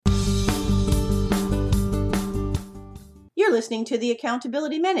listening to the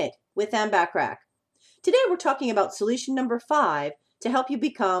Accountability Minute with Ann Bachrach. Today we're talking about solution number 5 to help you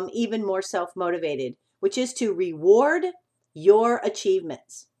become even more self-motivated, which is to reward your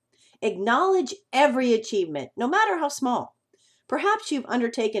achievements. Acknowledge every achievement, no matter how small. Perhaps you've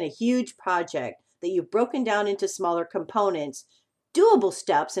undertaken a huge project that you've broken down into smaller components, doable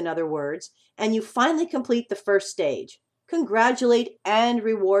steps in other words, and you finally complete the first stage. Congratulate and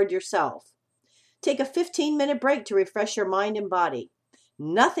reward yourself. Take a 15-minute break to refresh your mind and body.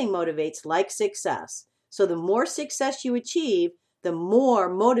 Nothing motivates like success. So the more success you achieve, the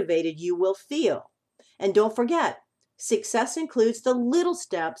more motivated you will feel. And don't forget, success includes the little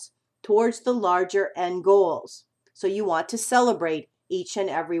steps towards the larger end goals. So you want to celebrate each and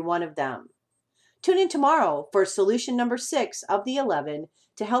every one of them. Tune in tomorrow for solution number 6 of the 11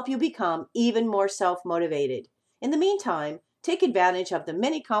 to help you become even more self-motivated. In the meantime, take advantage of the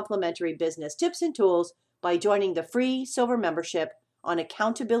many complimentary business tips and tools by joining the free silver membership on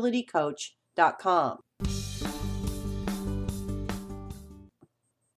accountabilitycoach.com.